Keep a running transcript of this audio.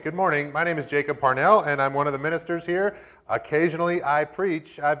Good morning. My name is Jacob Parnell, and I'm one of the ministers here. Occasionally, I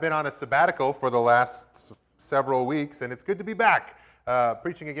preach. I've been on a sabbatical for the last several weeks, and it's good to be back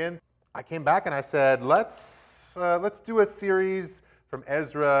preaching again. I came back and I said, let's do a series from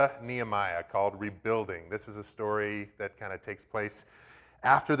Ezra Nehemiah called Rebuilding. This is a story that kind of takes place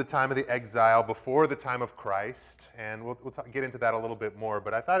after the time of the exile, before the time of Christ, and we'll get into that a little bit more.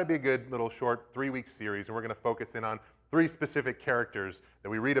 But I thought it'd be a good little short 3-week series, and we're going to focus in on 3 specific characters that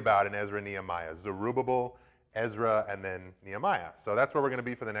we read about in Ezra and Nehemiah: Zerubbabel, Ezra, and then Nehemiah. So that's where we're going to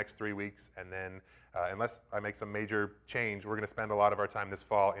be for the next 3 weeks, and then unless I make some major change, we're going to spend a lot of our time this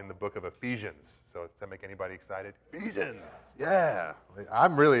fall in the book of Ephesians. So does that make anybody excited? Ephesians! Yeah!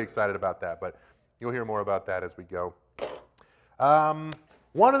 I'm really excited about that, but you'll hear more about that as we go.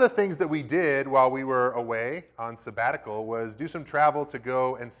 One of the things that we did while we were away on sabbatical was do some travel to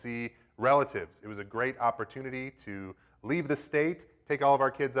go and see relatives. It was a great opportunity to leave the state, take all of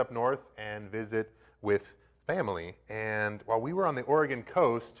our kids up north, and visit with family. And while we were on the Oregon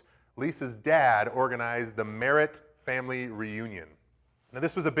coast, Lisa's dad organized the Merritt family reunion. Now,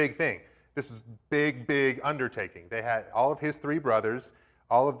 this was a big thing. This was a big undertaking. They had all of his 3 brothers,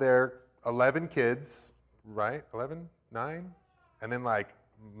 all of their 11 kids, right? 11? 9? And then like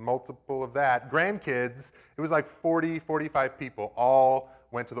multiple of that, grandkids. It was like 40, 45 people all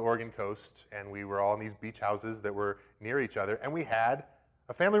went to the Oregon coast, and we were all in these beach houses that were near each other, and we had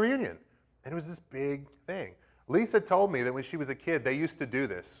a family reunion. And it was this big thing. Lisa told me that when she was a kid, they used to do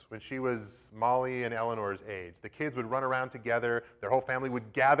this when she was Molly and Eleanor's age. The kids would run around together, their whole family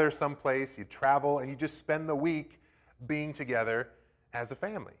would gather someplace, you'd travel, and you'd just spend the week being together as a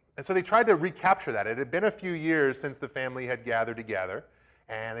family. And so they tried to recapture that. It had been a few years since the family had gathered together,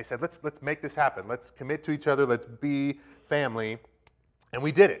 and they said, let's make this happen. Let's commit to each other. Let's be family. And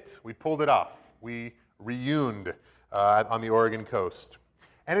we did it. We pulled it off. We reuned on the Oregon coast.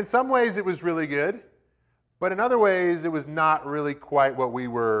 And in some ways, it was really good. But in other ways, it was not really quite what we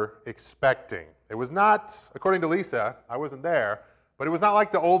were expecting. It was not, according to Lisa, I wasn't there, but it was not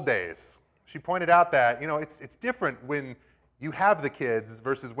like the old days. She pointed out that, it's different when you have the kids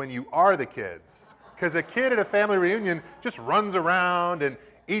versus when you are the kids. Because a kid at a family reunion just runs around and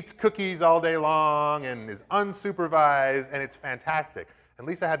eats cookies all day long and is unsupervised, and it's fantastic. And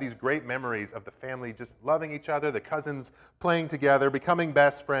Lisa had these great memories of the family just loving each other, the cousins playing together, becoming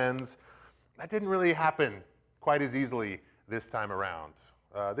best friends. That didn't really happen quite as easily this time around.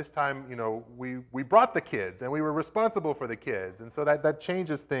 This time, we brought the kids, and we were responsible for the kids, and so that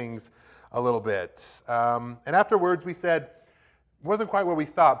changes things a little bit. And afterwards, we said, it wasn't quite what we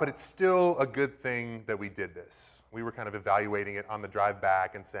thought, but it's still a good thing that we did this. We were kind of evaluating it on the drive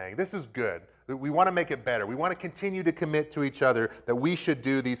back and saying, this is good. We want to make it better. We want to continue to commit to each other that we should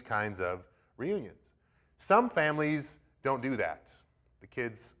do these kinds of reunions. Some families don't do that. The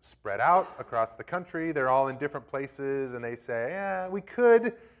kids spread out across the country. They're all in different places, and they say, yeah, we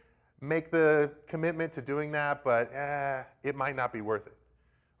could make the commitment to doing that, but it might not be worth it.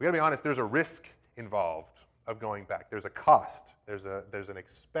 We got to be honest, there's a risk involved of going back. There's a cost. There's an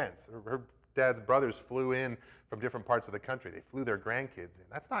expense. Her dad's brothers flew in from different parts of the country. They flew their grandkids in.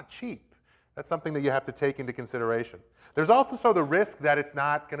 That's not cheap. That's something that you have to take into consideration. There's also the risk that it's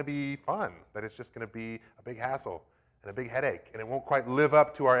not going to be fun, that it's just going to be a big hassle and a big headache, and it won't quite live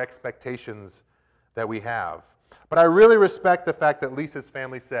up to our expectations that we have. But I really respect the fact that Lisa's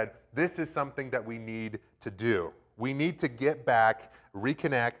family said, this is something that we need to do. We need to get back,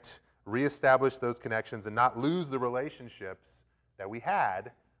 reconnect, reestablish those connections, and not lose the relationships that we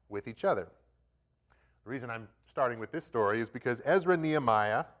had with each other. The reason I'm starting with this story is because Ezra and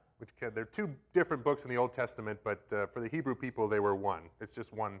Nehemiah, they're 2 different books in the Old Testament, but for the Hebrew people, they were one. It's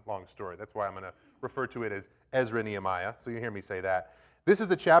just one long story. That's why I'm going to refer to it as Ezra and Nehemiah, so you hear me say that. This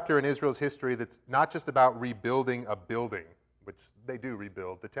is a chapter in Israel's history that's not just about rebuilding a building, which they do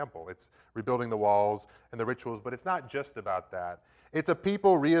rebuild the temple. It's rebuilding the walls and the rituals, but it's not just about that. It's a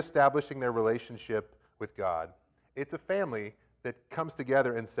people reestablishing their relationship with God. It's a family that comes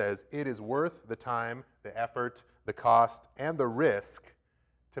together and says, it is worth the time, the effort, the cost, and the risk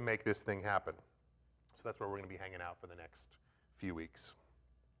to make this thing happen. So that's where we're going to be hanging out for the next few weeks.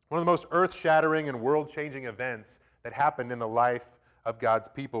 One of the most earth-shattering and world-changing events that happened in the life of God's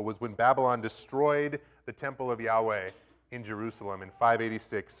people was when Babylon destroyed the temple of Yahweh in Jerusalem in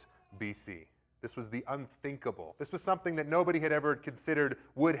 586 BC. This was the unthinkable. This was something that nobody had ever considered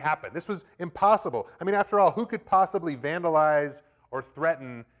would happen. This was impossible. I mean, after all, who could possibly vandalize or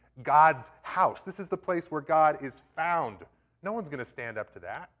threaten God's house? This is the place where God is found. No one's going to stand up to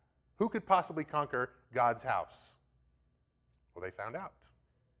that. Who could possibly conquer God's house? Well, they found out.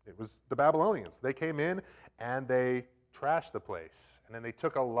 It was the Babylonians. They came in and they trashed the place. And then they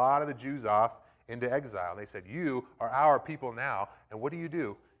took a lot of the Jews off into exile. And they said, you are our people now. And what do you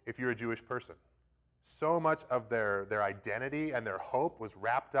do if you're a Jewish person? So much of their identity and their hope was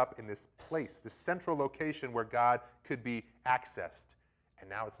wrapped up in this place, this central location where God could be accessed. And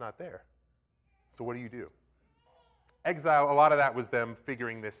now it's not there. So what do you do? Exile, a lot of that was them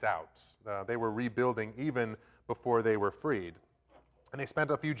figuring this out. They were rebuilding even before they were freed. And they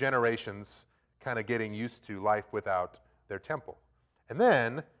spent a few generations kind of getting used to life without their temple. And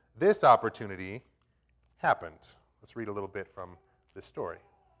then this opportunity happened. Let's read a little bit from this story.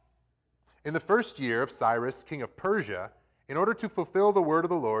 In the first year of Cyrus, king of Persia, in order to fulfill the word of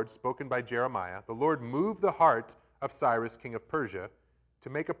the Lord spoken by Jeremiah, the Lord moved the heart of Cyrus, king of Persia, to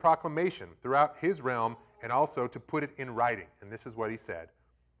make a proclamation throughout his realm and also to put it in writing. And this is what he said.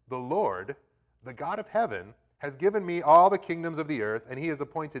 The Lord, the God of heaven, has given me all the kingdoms of the earth, and he has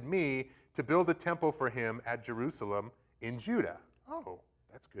appointed me to build a temple for him at Jerusalem in Judah. Oh,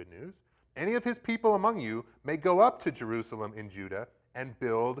 that's good news. Any of his people among you may go up to Jerusalem in Judah and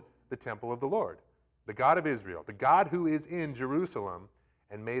build the temple of the Lord, the God of Israel, the God who is in Jerusalem,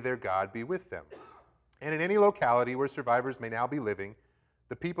 and may their God be with them. And in any locality where survivors may now be living,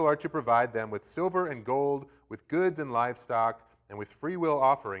 the people are to provide them with silver and gold, with goods and livestock, and with free will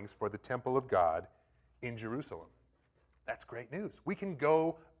offerings for the temple of God in Jerusalem. That's great news. We can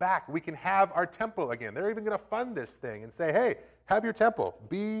go back. We can have our temple again. They're even going to fund this thing and say, hey, have your temple.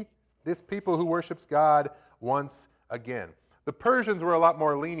 Be this people who worships God once again. The Persians were a lot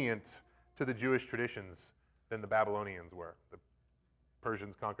more lenient to the Jewish traditions than the Babylonians were. The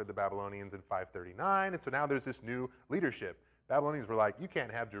Persians conquered the Babylonians in 539, and so now there's this new leadership. Babylonians were like, you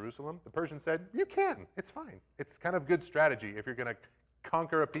can't have Jerusalem. The Persians said, you can. It's fine. It's kind of good strategy. If you're going to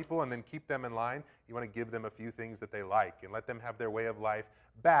conquer a people and then keep them in line, you want to give them a few things that they like and let them have their way of life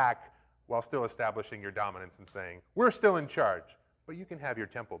back while still establishing your dominance and saying, we're still in charge, but you can have your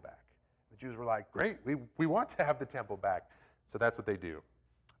temple back. The Jews were like, great, we want to have the temple back. So that's what they do.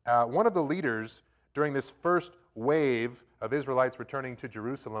 One of the leaders during this first wave of Israelites returning to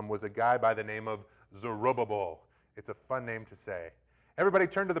Jerusalem was a guy by the name of Zerubbabel. It's a fun name to say. Everybody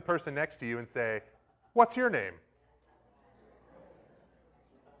turn to the person next to you and say, what's your name?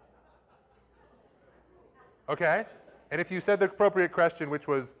 Okay? And if you said the appropriate question, which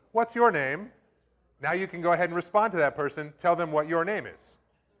was, what's your name? Now you can go ahead and respond to that person. Tell them what your name is.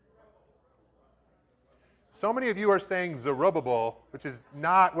 So many of you are saying Zerubbabel, which is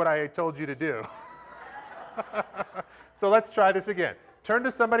not what I told you to do. So let's try this again. Turn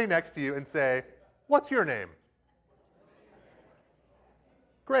to somebody next to you and say, what's your name?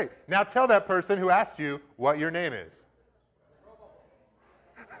 Great. Now tell that person who asked you what your name is.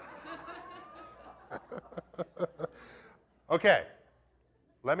 Okay.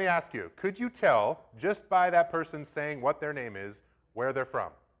 Let me ask you, could you tell, just by that person saying what their name is, where they're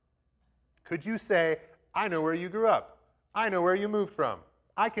from? Could you say, I know where you grew up. I know where you moved from.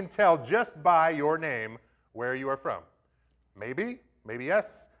 I can tell just by your name where you are from. Maybe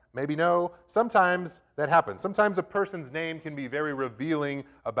yes, maybe no. Sometimes that happens. Sometimes a person's name can be very revealing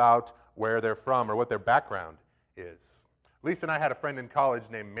about where they're from or what their background is. Lisa and I had a friend in college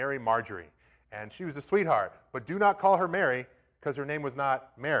named Mary Marjorie, and she was a sweetheart, but do not call her Mary because her name was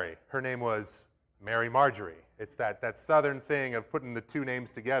not Mary. Her name was Mary Marjorie. It's that southern thing of putting the two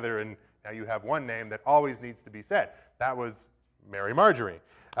names together, and now you have one name that always needs to be said. That was Mary Marjorie.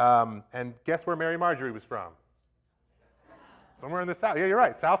 And guess where Mary Marjorie was from? Somewhere in the South. Yeah, you're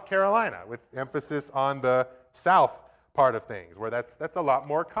right. South Carolina, with emphasis on the South part of things, where that's a lot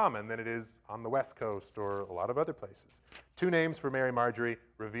more common than it is on the West Coast or a lot of other places. Two names for Mary Marjorie,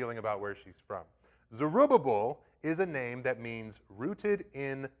 revealing about where she's from. Zerubbabel is a name that means rooted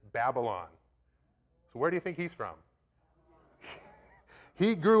in Babylon. So where do you think he's from?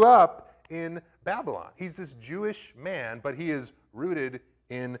 He grew up in Babylon. He's this Jewish man, but he is rooted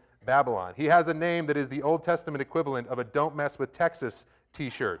in Babylon. He has a name that is the Old Testament equivalent of a Don't Mess with Texas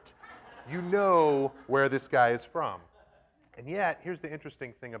t-shirt. You know where this guy is from. And yet, here's the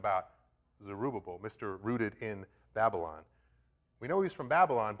interesting thing about Zerubbabel, Mr. Rooted in Babylon. We know he's from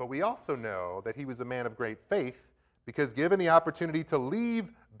Babylon, but we also know that he was a man of great faith because given the opportunity to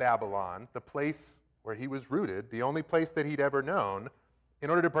leave Babylon, the place where he was rooted, the only place that he'd ever known, in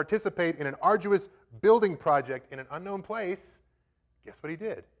order to participate in an arduous building project in an unknown place, guess what he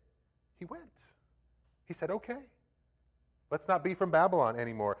did? He went. He said, okay, let's not be from Babylon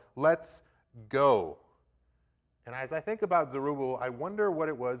anymore. Let's go. And as I think about Zerubbabel, I wonder what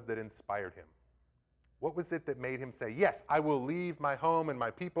it was that inspired him. What was it that made him say, yes, I will leave my home and my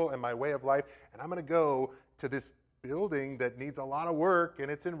people and my way of life, and I'm going to go to this building that needs a lot of work,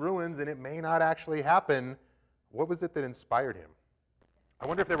 and it's in ruins, and it may not actually happen. What was it that inspired him? I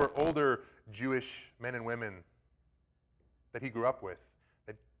wonder if there were older Jewish men and women that he grew up with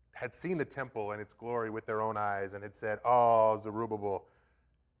that had seen the temple and its glory with their own eyes and had said, oh, Zerubbabel,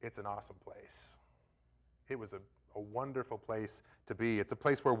 it's an awesome place. It was a wonderful place to be. It's a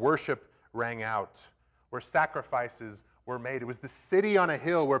place where worship rang out, where sacrifices were made. It was the city on a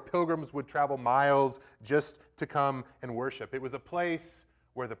hill where pilgrims would travel miles just to come and worship. It was a place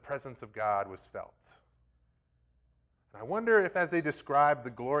where the presence of God was felt. And I wonder if, as they described the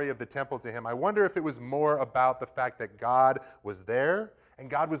glory of the temple to him, I wonder if it was more about the fact that God was there and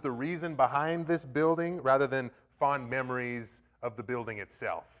God was the reason behind this building rather than fond memories of the building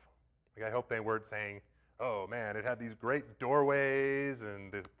itself. Like, I hope they weren't saying, oh man, it had these great doorways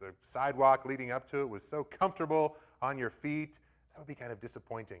and the sidewalk leading up to it was so comfortable on your feet. That would be kind of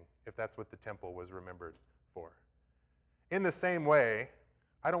disappointing if that's what the temple was remembered for. In the same way,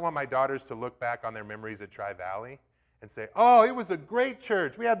 I don't want my daughters to look back on their memories at Tri-Valley and say, oh, it was a great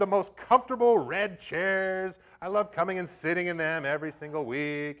church. We had the most comfortable red chairs. I loved coming and sitting in them every single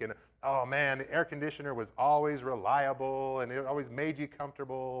week. And oh man, the air conditioner was always reliable and it always made you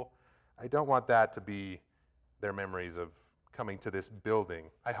comfortable. I don't want that to be their memories of coming to this building.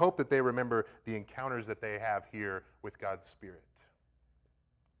 I hope that they remember the encounters that they have here with God's Spirit.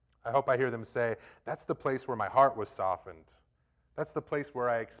 I hope I hear them say, that's the place where my heart was softened. That's the place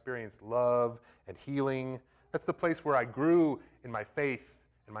where I experienced love and healing. That's the place where I grew in my faith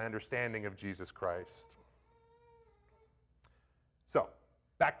and my understanding of Jesus Christ. So,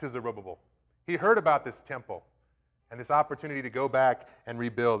 back to Zerubbabel. He heard about this temple and this opportunity to go back and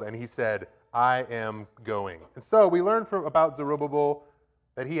rebuild, and he said, I am going. And so we learn about Zerubbabel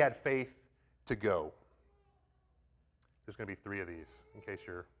that he had faith to go. There's going to be 3 of these, in case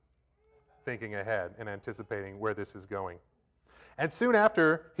you're thinking ahead and anticipating where this is going. And soon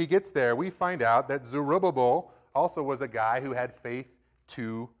after he gets there, we find out that Zerubbabel also was a guy who had faith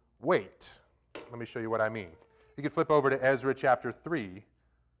to wait. Let me show you what I mean. You can flip over to Ezra chapter 3.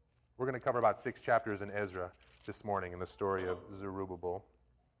 We're going to cover about 6 chapters in Ezra this morning in the story of Zerubbabel.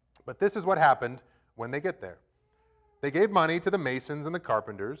 But this is what happened when they get there. They gave money to the masons and the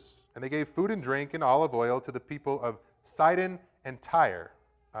carpenters, and they gave food and drink and olive oil to the people of Sidon and Tyre.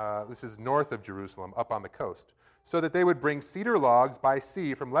 This is north of Jerusalem, up on the coast, so that they would bring cedar logs by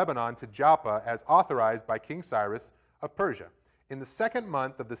sea from Lebanon to Joppa as authorized by King Cyrus of Persia. In the 2nd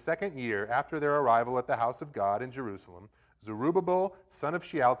month of the 2nd year after their arrival at the house of God in Jerusalem, Zerubbabel, son of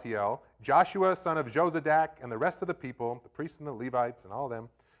Shealtiel, Joshua, son of Jozadak, and the rest of the people, the priests and the Levites and all them,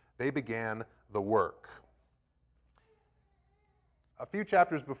 they began the work. A few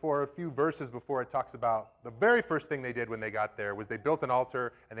chapters before, a few verses before, it talks about the very first thing they did when they got there was they built an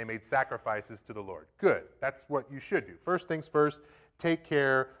altar and they made sacrifices to the Lord. Good. That's what you should do. First things first, take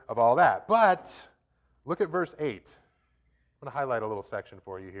care of all that. But look at verse 8. I'm going to highlight a little section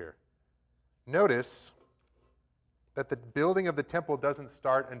for you here. Notice that the building of the temple doesn't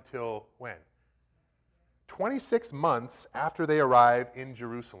start until when? 26 months after they arrive in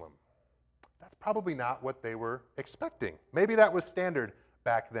Jerusalem. That's probably not what they were expecting. Maybe that was standard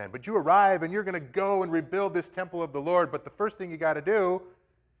back then. But you arrive and you're going to go and rebuild this temple of the Lord, but the first thing you got to do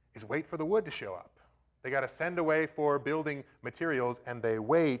is wait for the wood to show up. They got to send away for building materials, and they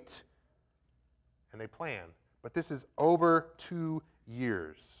wait and they plan. But this is over 2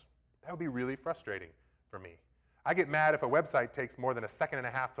 years. That would be really frustrating for me. I get mad if a website takes more than 1.5 seconds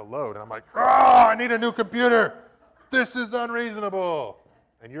to load, and I'm like, oh, I need a new computer. This is unreasonable.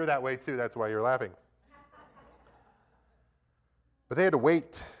 And you're that way too, that's why you're laughing. But they had to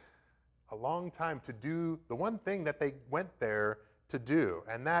wait a long time to do the one thing that they went there to do,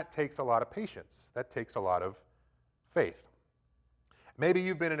 and that takes a lot of patience. That takes a lot of faith. Maybe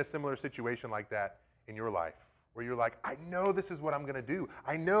you've been in a similar situation like that in your life, where you're like, I know this is what I'm going to do.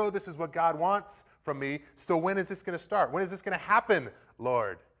 I know this is what God wants from me, so when is this going to start? When is this going to happen,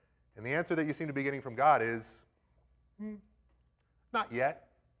 Lord? And the answer that you seem to be getting from God is, not yet.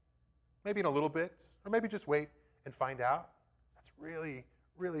 Maybe in a little bit, or maybe just wait and find out. That's really,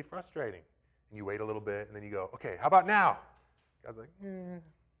 really frustrating. And you wait a little bit, and then you go, okay, how about now? God's like,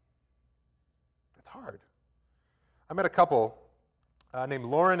 that's hard. I met a couple named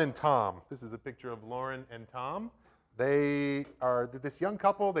Lauren and Tom. This is a picture of Lauren and Tom. They are this young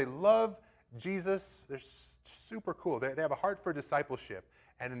couple. They love Jesus. They're super cool. They have a heart for discipleship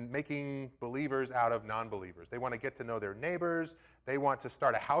and making believers out of non-believers. They want to get to know their neighbors. They want to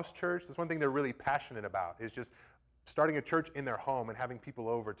start a house church. That's one thing they're really passionate about, is just starting a church in their home and having people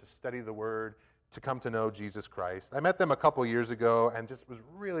over to study the Word, to come to know Jesus Christ. I met them a couple years ago and just was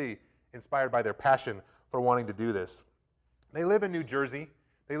really inspired by their passion for wanting to do this. They live in New Jersey.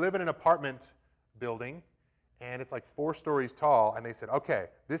 They live in an apartment building, and it's like 4 stories tall, and they said, okay,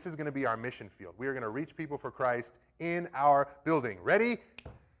 this is going to be our mission field. We are going to reach people for Christ in our building. Ready?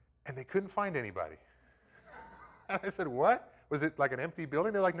 And they couldn't find anybody. And I said, what? Was it like an empty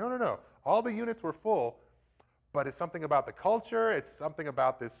building? They're like, no, no, no. All the units were full, but it's something about the culture. It's something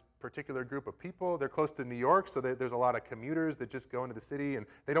about this particular group of people. They're close to New York, so there's a lot of commuters that just go into the city, and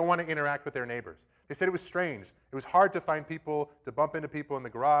they don't want to interact with their neighbors. They said it was strange. It was hard to find people, to bump into people in the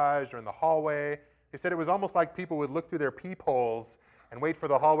garage or in the hallway. They said it was almost like people would look through their peepholes and wait for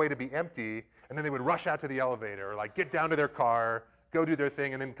the hallway to be empty, and then they would rush out to the elevator or like get down to their car, go do their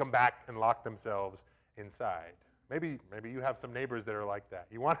thing, and then come back and lock themselves inside. Maybe you have some neighbors that are like that.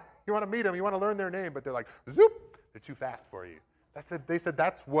 You want to meet them, you want to learn their name, but they're like, zoop, they're too fast for you. They said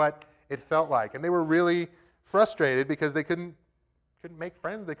that's what it felt like. And they were really frustrated because they couldn't make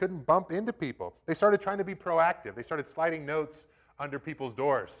friends. They couldn't bump into people. They started trying to be proactive. They started sliding notes under people's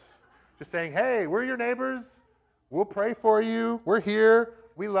doors, just saying, hey, we're your neighbors. We'll pray for you. We're here.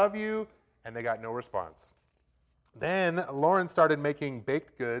 We love you. And they got no response. Then Lauren started making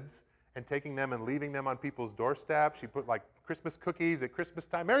baked goods and taking them and leaving them on people's doorsteps. She put like Christmas cookies at Christmas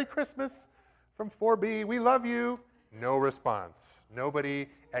time. Merry Christmas from 4B. We love you. No response. Nobody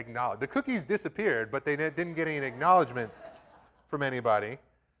acknowledged. The cookies disappeared, but they didn't get any acknowledgement from anybody.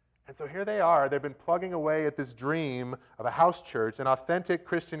 And so here they are. They've been plugging away at this dream of a house church, an authentic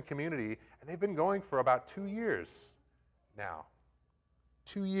Christian community, and they've been going for about 2 years now.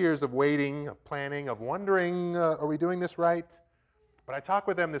 2 years of waiting, of planning, of wondering, are we doing this right? But I talked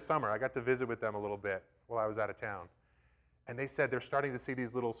with them this summer. I got to visit with them a little bit while I was out of town. And they said they're starting to see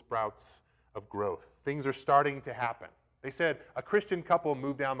these little sprouts of growth. Things are starting to happen. They said a Christian couple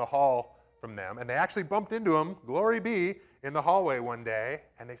moved down the hall from them, and they actually bumped into them, glory be, in the hallway one day,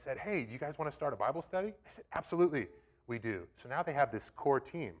 and they said, hey, do you guys want to start a Bible study? They said, absolutely, we do. So now they have this core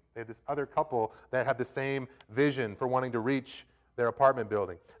team. They have this other couple that have the same vision for wanting to reach their apartment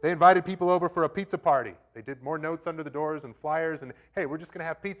building. They invited people over for a pizza party. They did more notes under the doors and flyers, and hey, we're just going to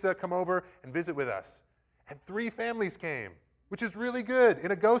have pizza, come over and visit with us. And 3 families came, which is really good.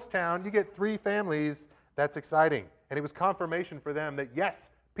 In a ghost town, you get 3 families. That's exciting. And it was confirmation for them that,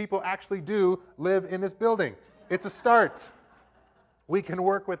 yes, people actually do live in this building. It's a start. We can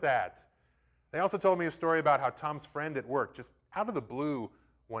work with that. They also told me a story about how Tom's friend at work, just out of the blue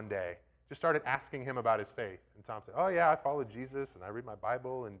one day, just started asking him about his faith. And Tom said, oh yeah, I follow Jesus and I read my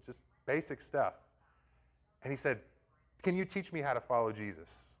Bible and just basic stuff. And he said, can you teach me how to follow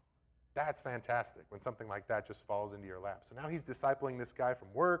Jesus? That's fantastic when something like that just falls into your lap. So now he's discipling this guy from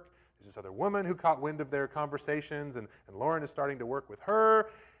work. There's this other woman who caught wind of their conversations, and Lauren is starting to work with her,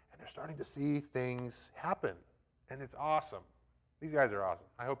 and they're starting to see things happen. And it's awesome. These guys are awesome.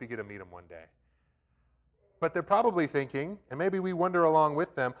 I hope you get to meet them one day. But they're probably thinking, and maybe we wonder along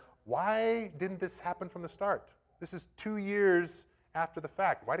with them, why didn't this happen from the start? This is 2 years after the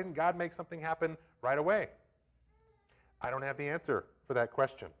fact. Why didn't God make something happen right away? I don't have the answer for that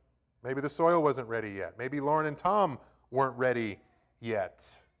question. Maybe the soil wasn't ready yet. Maybe Lauren and Tom weren't ready yet.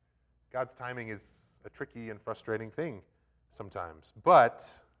 God's timing is a tricky and frustrating thing sometimes. But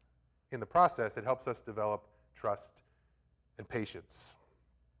in the process, it helps us develop trust and patience.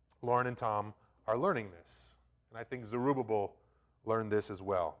 Lauren and Tom are learning this. And I think Zerubbabel learned this as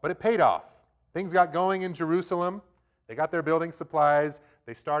well. But it paid off. Things got going in Jerusalem. They got their building supplies.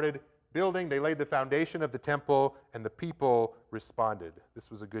 They started building. They laid the foundation of the temple, and the people responded. This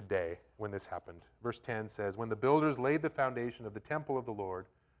was a good day when this happened. Verse 10 says, when the builders laid the foundation of the temple of the Lord,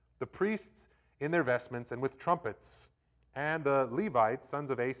 the priests in their vestments and with trumpets, and the Levites,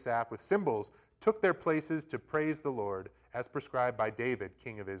 sons of Asaph, with cymbals, took their places to praise the Lord, as prescribed by David,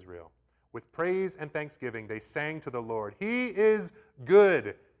 king of Israel. With praise and thanksgiving, they sang to the Lord. He is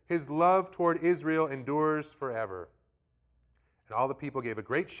good. His love toward Israel endures forever. And all the people gave a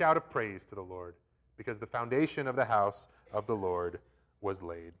great shout of praise to the Lord, because the foundation of the house of the Lord was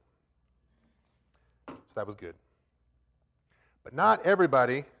laid. So that was good. But not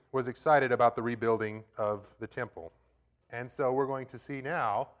everybody was excited about the rebuilding of the temple. And so we're going to see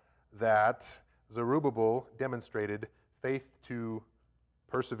now that Zerubbabel demonstrated faith to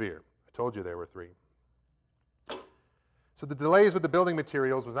persevere. I told you there were 3. So the delays with the building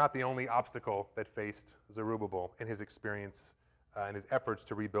materials was not the only obstacle that faced Zerubbabel in his experience and his efforts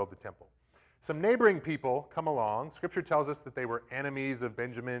to rebuild the temple. Some neighboring people come along. Scripture tells us that they were enemies of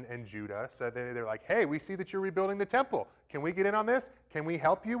Benjamin and Judah. So they're like, hey, we see that you're rebuilding the temple. Can we get in on this? Can we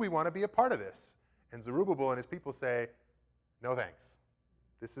help you? We want to be a part of this. And Zerubbabel and his people say, no thanks.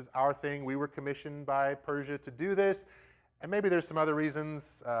 This is our thing. We were commissioned by Persia to do this. And maybe there's some other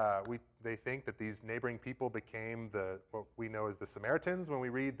reasons. They think that these neighboring people became what we know as the Samaritans when we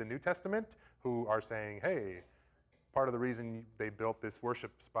read the New Testament, who are saying, hey, Part of the reason they built this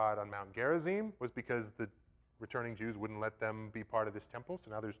worship spot on Mount Gerizim was because the returning Jews wouldn't let them be part of this temple.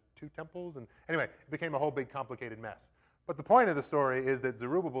 So now there's 2 temples. And anyway, it became a whole big complicated mess. But the point of the story is that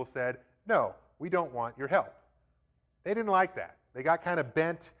Zerubbabel said, no, we don't want your help. They didn't like that. They got kind of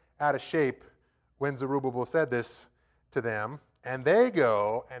bent out of shape when Zerubbabel said this to them. And they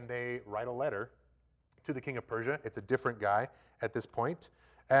go and they write a letter to the king of Persia. It's a different guy at this point.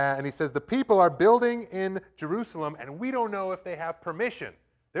 And he says, the people are building in Jerusalem, and we don't know if they have permission.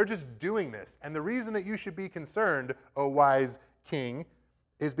 They're just doing this. And the reason that you should be concerned, O wise king,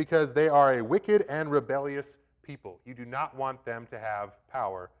 is because they are a wicked and rebellious people. You do not want them to have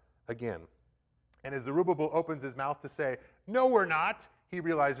power again. And as Zerubbabel opens his mouth to say, no, we're not, he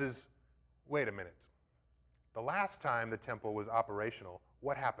realizes, wait a minute. The last time the temple was operational,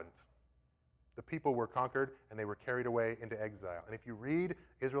 what happened? The people were conquered and they were carried away into exile. And if you read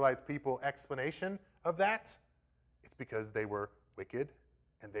Israelites' people explanation of that, it's because they were wicked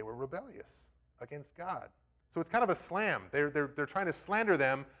and they were rebellious against God. So it's kind of a slam. They're trying to slander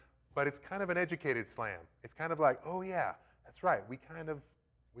them, but it's kind of an educated slam. It's kind of like, oh yeah, that's right. We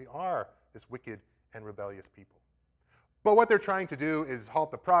are this wicked and rebellious people. But what they're trying to do is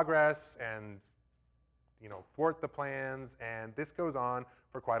halt the progress and thwart the plans, and this goes on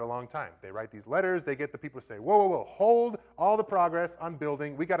for quite a long time. They write these letters, they get the people to say, whoa, hold all the progress on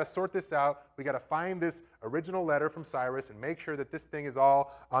building. We got to sort this out. We got to find this original letter from Cyrus and make sure that this thing is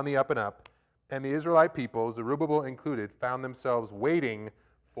all on the up and up. And the Israelite people, Zerubbabel included, found themselves waiting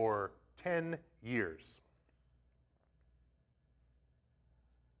for 10 years.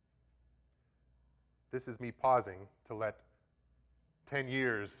 This is me pausing to let 10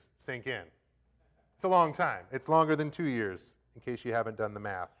 years sink in. It's a long time. It's longer than 2 years, in case you haven't done the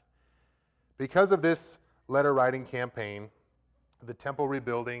math. Because of this letter writing campaign, the temple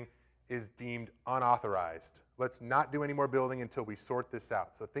rebuilding is deemed unauthorized. Let's not do any more building until we sort this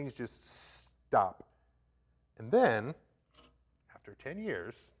out. So things just stop. And then, after 10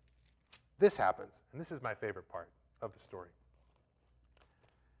 years, this happens. And this is my favorite part of the story.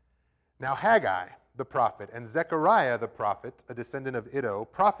 Now Haggai, the prophet, and Zechariah, the prophet, a descendant of Iddo,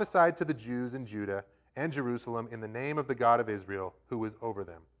 prophesied to the Jews in Judah and Jerusalem in the name of the God of Israel, who was over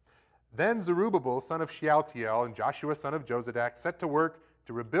them. Then Zerubbabel, son of Shealtiel, and Joshua, son of Jozadak, set to work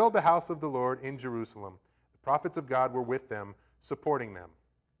to rebuild the house of the Lord in Jerusalem. The prophets of God were with them, supporting them.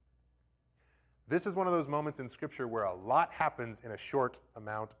 This is one of those moments in Scripture where a lot happens in a short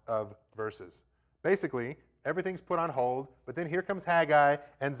amount of verses. Basically, everything's put on hold, but then here comes Haggai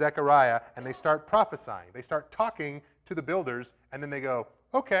and Zechariah, and they start prophesying. They start talking to the builders, and then they go,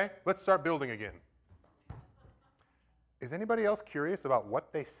 okay, let's start building again. Is anybody else curious about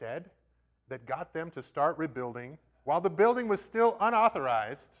what they said that got them to start rebuilding while the building was still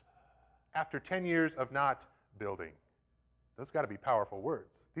unauthorized after 10 years of not building? Those got to be powerful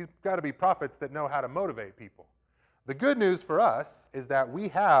words. These got to be prophets that know how to motivate people. The good news for us is that we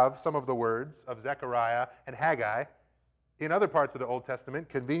have some of the words of Zechariah and Haggai in other parts of the Old Testament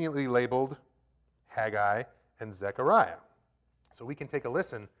conveniently labeled Haggai and Zechariah. So we can take a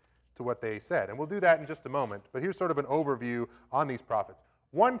listen to what they said. And we'll do that in just a moment. But here's sort of an overview on these prophets.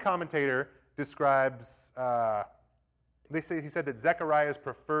 One commentator describes, he said that Zechariah's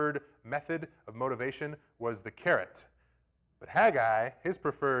preferred method of motivation was the carrot. But Haggai, his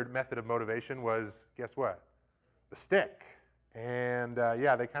preferred method of motivation was, guess what? The stick. And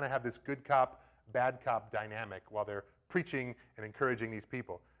they kind of have this good cop, bad cop dynamic while they're preaching and encouraging these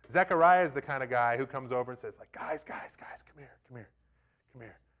people. Zechariah is the kind of guy who comes over and says, like, guys, come here.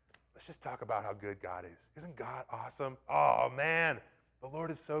 Let's just talk about how good God is. Isn't God awesome? Oh, man, the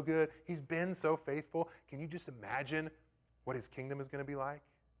Lord is so good. He's been so faithful. Can you just imagine what his kingdom is going to be like?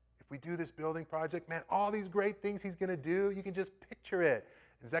 If we do this building project, man, all these great things he's going to do, you can just picture it.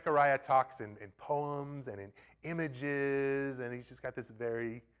 And Zechariah talks in poems and in images, and he's just got this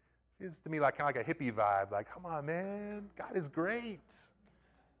it's to me like kind of like a hippie vibe, like, come on, man, God is great.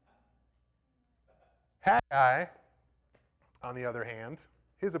 Haggai, on the other hand,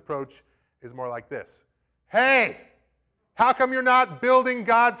 his approach is more like this. Hey, how come you're not building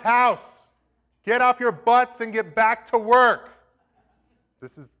God's house? Get off your butts and get back to work.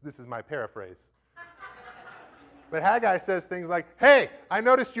 This is my paraphrase. But Haggai says things like, hey, I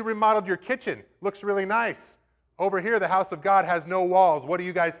noticed you remodeled your kitchen. Looks really nice. Over here, the house of God has no walls. What do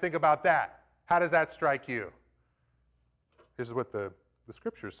you guys think about that? How does that strike you? This is what the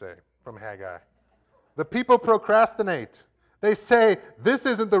scriptures say from Haggai. The people procrastinate. They say, this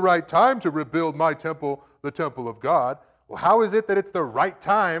isn't the right time to rebuild my temple, the temple of God. Well, how is it that it's the right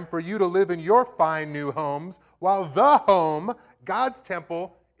time for you to live in your fine new homes while the home, God's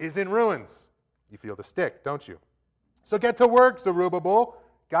temple, is in ruins? You feel the stick, don't you? So get to work, Zerubbabel.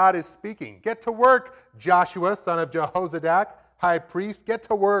 God is speaking. Get to work, Joshua, son of Jehozadak, high priest. Get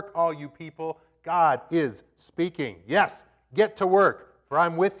to work, all you people. God is speaking. Yes, get to work, for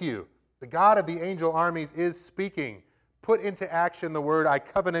I'm with you. The God of the angel armies is speaking. Put into action the word I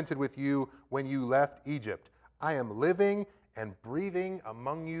covenanted with you when you left Egypt. I am living and breathing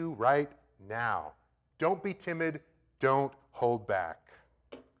among you right now. Don't be timid. Don't hold back.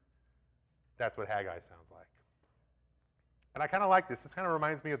 That's what Haggai sounds like. And I kind of like this. This kind of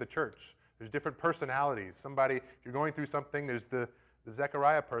reminds me of the church. There's different personalities. Somebody, if you're going through something, there's the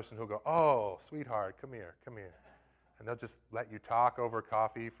Zechariah person who'll go, oh, sweetheart, come here, come here. And they'll just let you talk over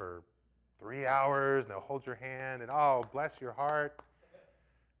coffee for 3 hours, and they'll hold your hand, and oh, bless your heart.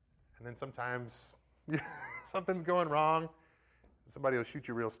 And then sometimes something's going wrong. Somebody will shoot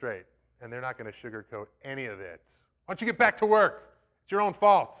you real straight, and they're not going to sugarcoat any of it. Why don't you get back to work? It's your own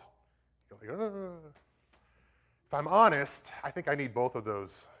fault. You're like, oh. If I'm honest, I think I need both of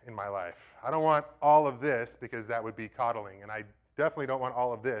those in my life. I don't want all of this because that would be coddling, and I definitely don't want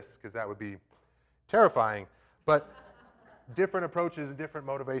all of this because that would be terrifying. But different approaches and different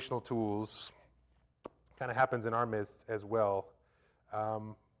motivational tools kind of happens in our midst as well.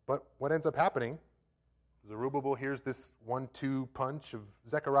 But what ends up happening, Zerubbabel hears this 1-2 punch of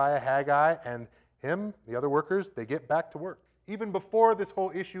Zechariah, Haggai, and him, the other workers, they get back to work. Even before this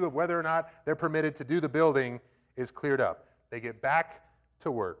whole issue of whether or not they're permitted to do the building is cleared up. They get back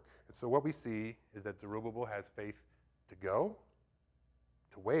to work. And so what we see is that Zerubbabel has faith to go,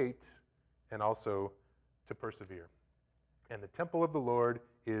 to wait, and also to persevere. And the temple of the Lord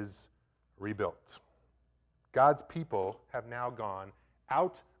is rebuilt. God's people have now gone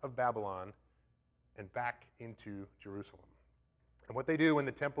out of Babylon and back into Jerusalem. And what they do when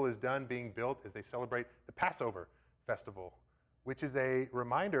the temple is done being built is they celebrate the Passover festival, which is a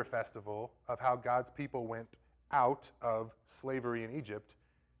reminder festival of how God's people went out of slavery in Egypt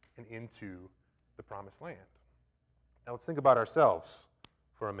and into the promised land. Now let's think about ourselves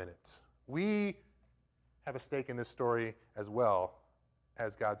for a minute. We have a stake in this story as well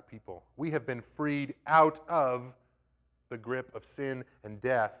as God's people. We have been freed out of the grip of sin and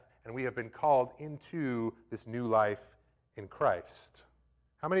death, and we have been called into this new life in Christ.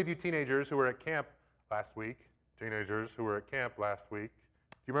 How many of you teenagers who were at camp last week, do you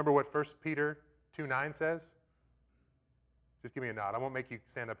remember what 1 Peter 2:9 says? Just give me a nod. I won't make you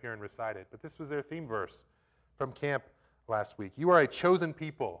stand up here and recite it, but this was their theme verse from camp last week. You are a chosen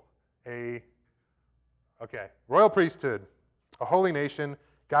people, royal priesthood, a holy nation,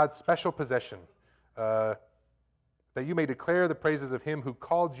 God's special possession, that you may declare the praises of him who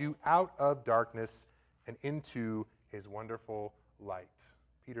called you out of darkness and into his wonderful light.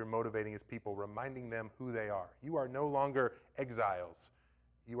 Peter motivating his people, reminding them who they are. You are no longer exiles.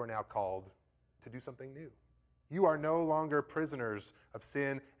 You are now called to do something new. You are no longer prisoners of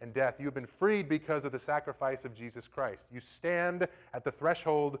sin and death. You have been freed because of the sacrifice of Jesus Christ. You stand at the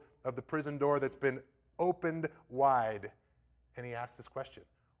threshold of the prison door that's been opened wide. And he asks this question,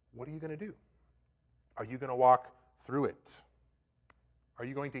 what are you going to do? Are you going to walk through it? Are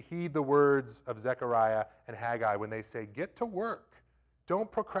you going to heed the words of Zechariah and Haggai when they say, get to work, don't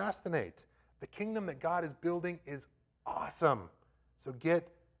procrastinate. The kingdom that God is building is awesome, so get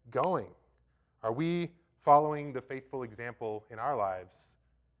going. Are we following the faithful example in our lives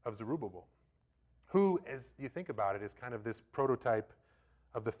of Zerubbabel, who, as you think about it, is kind of this prototype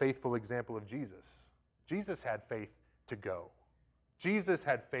of the faithful example of Jesus? Jesus had faith to go. Jesus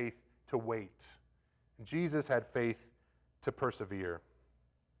had faith to wait. Jesus had faith to persevere.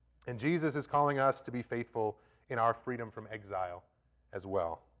 And Jesus is calling us to be faithful in our freedom from exile as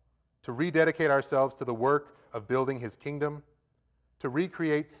well, to rededicate ourselves to the work of building his kingdom, to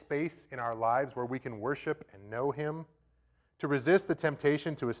recreate space in our lives where we can worship and know him, to resist the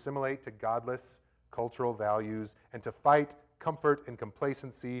temptation to assimilate to godless cultural values, and to fight comfort and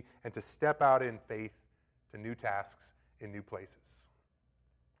complacency, and to step out in faith to new tasks in new places.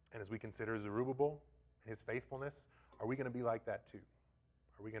 And as we consider Zerubbabel and his faithfulness, are we going to be like that too?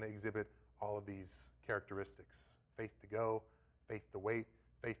 Are we going to exhibit all of these characteristics? Faith to go, faith to wait,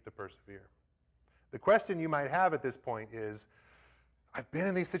 faith to persevere. The question you might have at this point is, I've been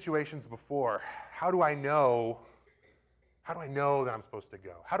in these situations before. How do I know that I'm supposed to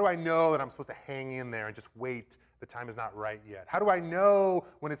go? How do I know that I'm supposed to hang in there and just wait? The time is not right yet. How do I know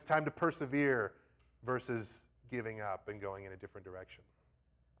when it's time to persevere versus giving up and going in a different direction?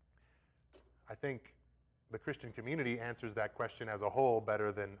 I think the Christian community answers that question as a whole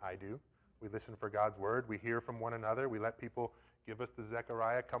better than I do. We listen for God's word. We hear from one another. We let people give us the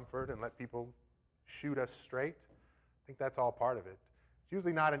Zechariah comfort and let people shoot us straight. I think that's all part of it. It's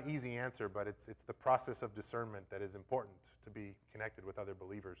usually not an easy answer, but it's the process of discernment that is important to be connected with other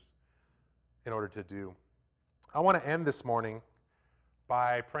believers in order to do. I want to end this morning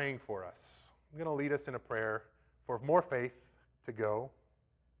by praying for us. I'm going to lead us in a prayer for more faith to go,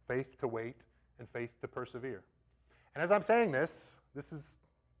 faith to wait, and faith to persevere. And as I'm saying this is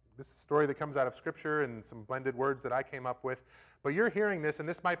a story that comes out of Scripture and some blended words that I came up with. But you're hearing this, and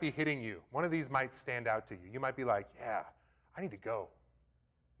this might be hitting you. One of these might stand out to you. You might be like, yeah, I need to go,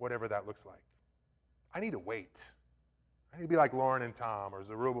 whatever that looks like. I need to wait. I need to be like Lauren and Tom or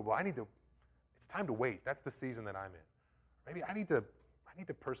Zerubbabel. It's time to wait. That's the season that I'm in. Maybe I need to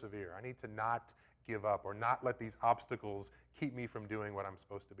persevere. I need to not give up or not let these obstacles keep me from doing what I'm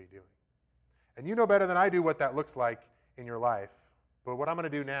supposed to be doing. And you know better than I do what that looks like in your life. But what I'm going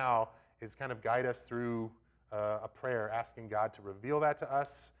to do now is kind of guide us through a prayer, asking God to reveal that to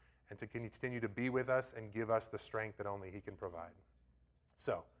us and to continue to be with us and give us the strength that only He can provide.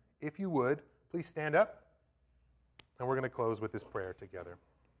 So, if you would, please stand up, and we're going to close with this prayer together.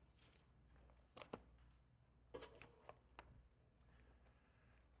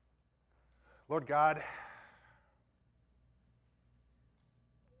 Lord God,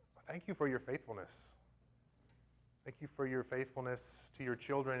 thank you for your faithfulness. Thank you for your faithfulness to your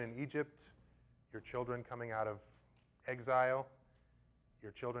children in Egypt, your children coming out of exile,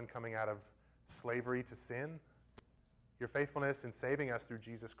 your children coming out of slavery to sin, your faithfulness in saving us through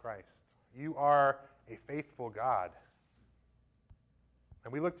Jesus Christ. You are a faithful God.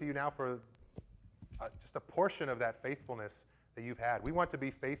 And we look to you now for just a portion of that faithfulness that you've had. We want to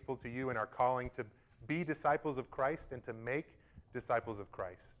be faithful to you in our calling to be disciples of Christ and to make disciples of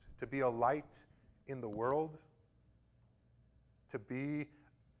Christ, to be a light in the world, to be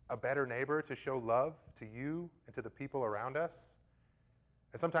a better neighbor, to show love to you and to the people around us.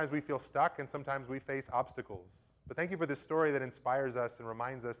 And sometimes we feel stuck and sometimes we face obstacles. But thank you for this story that inspires us and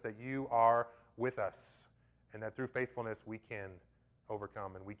reminds us that you are with us and that through faithfulness we can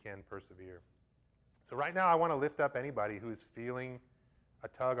overcome and we can persevere. So right now I want to lift up anybody who is feeling a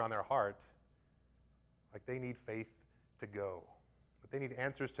tug on their heart, like they need faith to go. But they need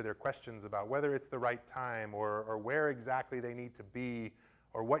answers to their questions about whether it's the right time or where exactly they need to be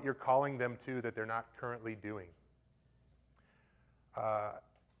or what you're calling them to that they're not currently doing.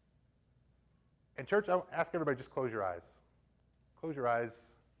 In church, I'll ask everybody just close your eyes. Close your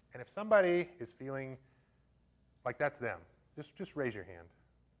eyes. And if somebody is feeling like that's them, just raise your hand.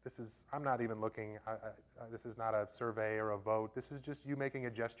 I'm not even looking, this is not a survey or a vote. This is just you making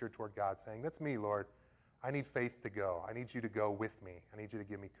a gesture toward God saying, that's me, Lord. I need faith to go. I need you to go with me. I need you to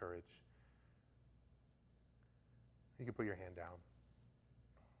give me courage. You can put your hand down.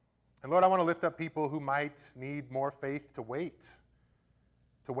 And Lord, I want to lift up people who might need more faith to wait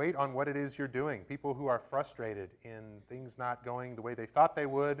on what it is you're doing. People who are frustrated in things not going the way they thought they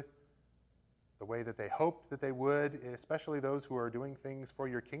would, the way that they hoped that they would, especially those who are doing things for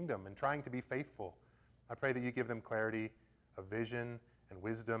your kingdom and trying to be faithful. I pray that you give them clarity of vision and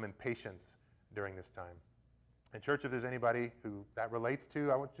wisdom and patience during this time. And church, if there's anybody who that relates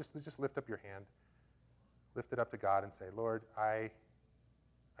to, I want just lift up your hand. Lift it up to God and say, Lord, I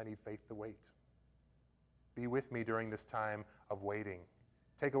need faith to wait. Be with me during this time of waiting.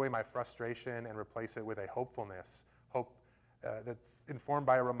 Take away my frustration and replace it with a hopefulness, hope that's informed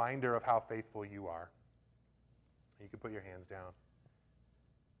by a reminder of how faithful you are. You can put your hands down.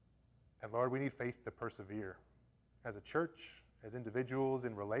 And Lord, we need faith to persevere as a church, as individuals,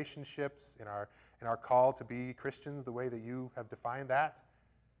 in relationships, in our call to be Christians the way that you have defined that.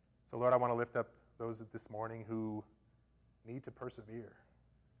 So Lord, I want to lift up those this morning who need to persevere.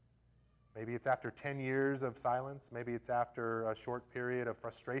 Maybe it's after 10 years of silence. Maybe it's after a short period of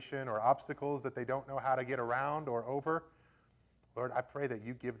frustration or obstacles that they don't know how to get around or over. Lord, I pray that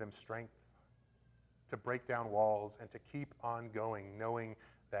you give them strength to break down walls and to keep on going, knowing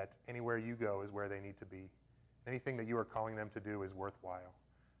that anywhere you go is where they need to be. Anything that you are calling them to do is worthwhile.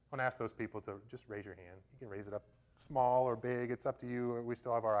 I want to ask those people to just raise your hand. You can raise it up small or big. It's up to you. We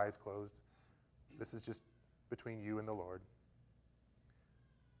still have our eyes closed. This is just between you and the Lord.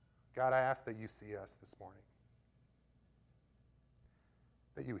 God, I ask that you see us this morning,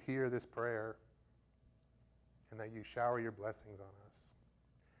 that you hear this prayer, and that you shower your blessings on us,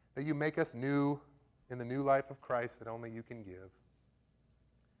 that you make us new in the new life of Christ that only you can give.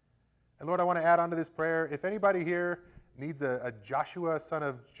 And Lord, I want to add on to this prayer, if anybody here needs a Joshua, son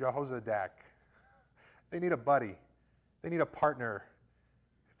of Jehozadak, they need a buddy, they need a partner,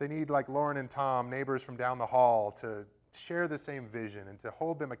 if they need, like Lauren and Tom, neighbors from down the hall to share the same vision and to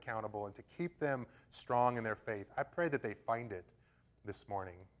hold them accountable and to keep them strong in their faith, I pray that they find it this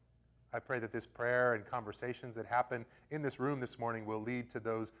morning. I pray that this prayer and conversations that happen in this room this morning will lead to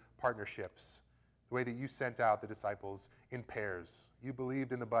those partnerships. The way that you sent out the disciples in pairs. You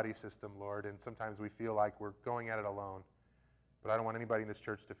believed in the buddy system, Lord, and sometimes we feel like we're going at it alone. But I don't want anybody in this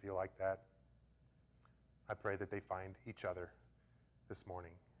church to feel like that. I pray that they find each other this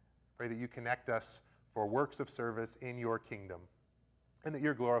morning. Pray that you connect us for works of service in your kingdom, and that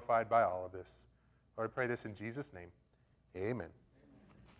you're glorified by all of this. Lord, I pray this in Jesus' name. Amen.